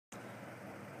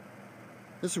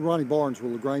This is Ronnie Barnes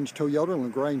with Lagrange Toyota in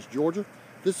Lagrange, Georgia.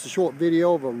 This is a short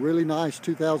video of a really nice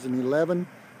 2011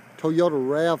 Toyota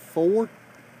RAV4.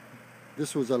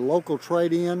 This was a local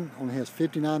trade-in, only has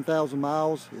 59,000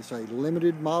 miles. It's a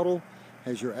limited model,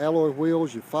 has your alloy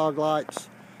wheels, your fog lights,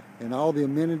 and all the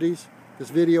amenities.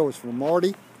 This video is for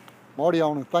Marty. Marty, I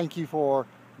want to thank you for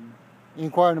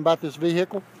inquiring about this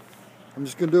vehicle. I'm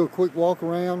just going to do a quick walk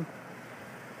around.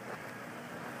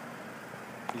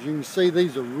 As you can see,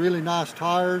 these are really nice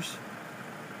tires.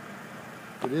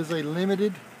 It is a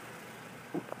limited.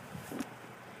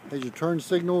 Has your turn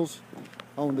signals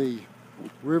on the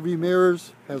rear view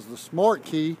mirrors. Has the smart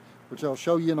key, which I'll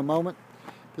show you in a moment.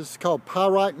 This is called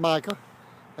Pyrite Mica.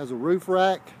 Has a roof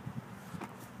rack.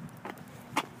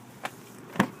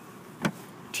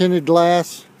 Tinted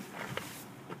glass.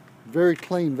 Very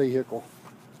clean vehicle.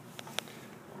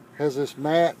 Has this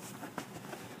mat.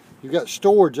 You've got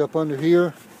storage up under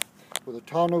here with a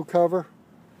tonneau cover.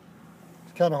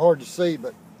 It's kind of hard to see,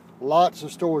 but lots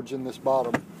of storage in this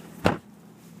bottom.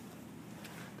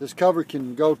 This cover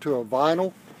can go to a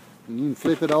vinyl and you can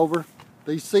flip it over.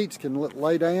 These seats can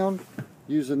lay down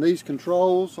using these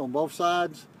controls on both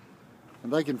sides,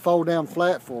 and they can fold down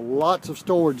flat for lots of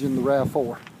storage in the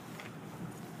RAV4.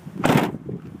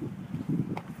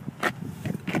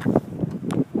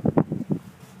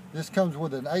 This comes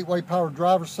with an 8-way power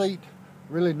driver's seat,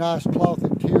 really nice cloth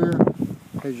interior.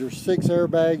 Has your 6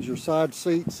 airbags, your side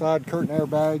seat, side curtain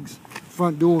airbags,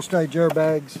 front dual stage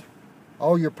airbags,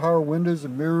 all your power windows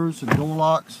and mirrors and door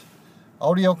locks,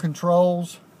 audio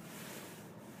controls.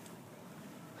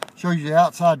 Shows you the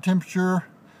outside temperature.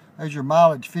 There's your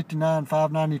mileage,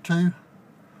 59,592.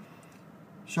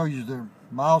 Shows you the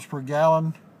miles per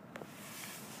gallon.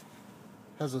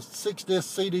 Has a 6-disc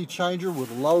CD changer with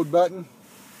a load button.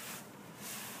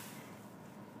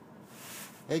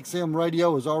 XM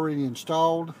radio is already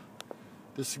installed.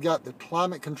 This has got the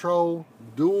climate control,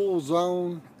 dual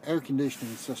zone air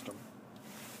conditioning system.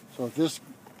 So if this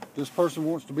person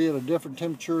wants to be at a different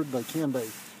temperature, they can be.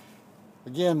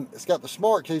 Again, it's got the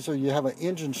smart key, so you have an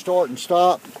engine start and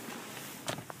stop.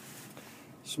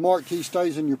 Smart key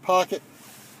stays in your pocket.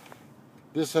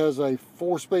 This has a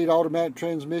 4-speed automatic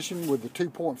transmission with the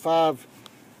 2.5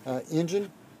 engine,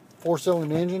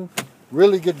 4-cylinder engine.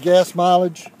 Really good gas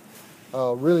mileage.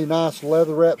 Really nice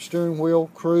leather wrapped steering wheel,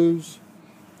 cruise,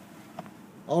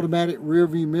 automatic rear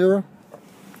view mirror,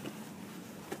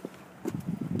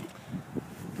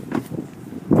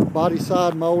 body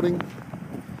side molding.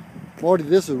 Marty,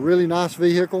 this is a really nice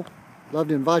vehicle. Love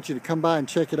to invite you to come by and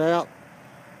check it out.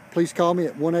 Please call me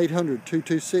at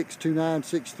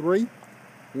 1-800-226-2963,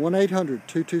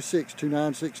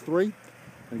 1-800-226-2963.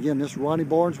 And again, this is Ronnie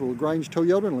Barnes with Lagrange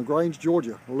Toyota in Lagrange,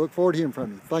 Georgia. I look forward to hearing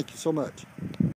from you. Thank you so much.